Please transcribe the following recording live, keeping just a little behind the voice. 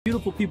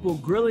Beautiful people,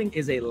 grilling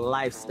is a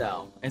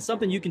lifestyle and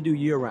something you can do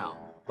year-round.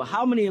 But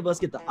how many of us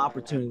get the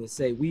opportunity to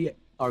say we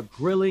are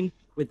grilling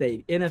with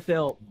a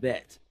NFL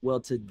vet? Well,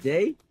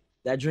 today,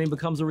 that dream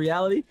becomes a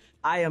reality.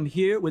 I am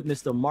here with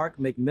Mr. Mark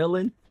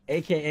McMillian,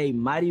 aka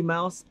Mighty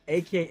Mouse,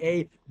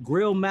 aka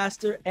Grill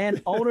Master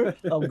and owner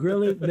of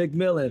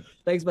GrillnMcMillian.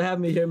 Thanks for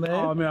having me here, man.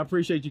 Oh man, I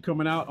appreciate you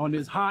coming out on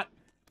this hot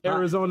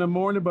Arizona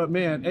morning, but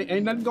man,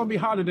 ain't nothing gonna be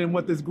hotter than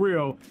what this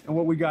grill and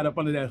what we got up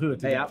under that hood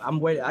today. Hey, I'm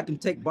waiting. I can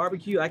take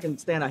barbecue. I can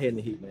stand out here in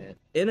the heat, man.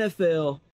 NFL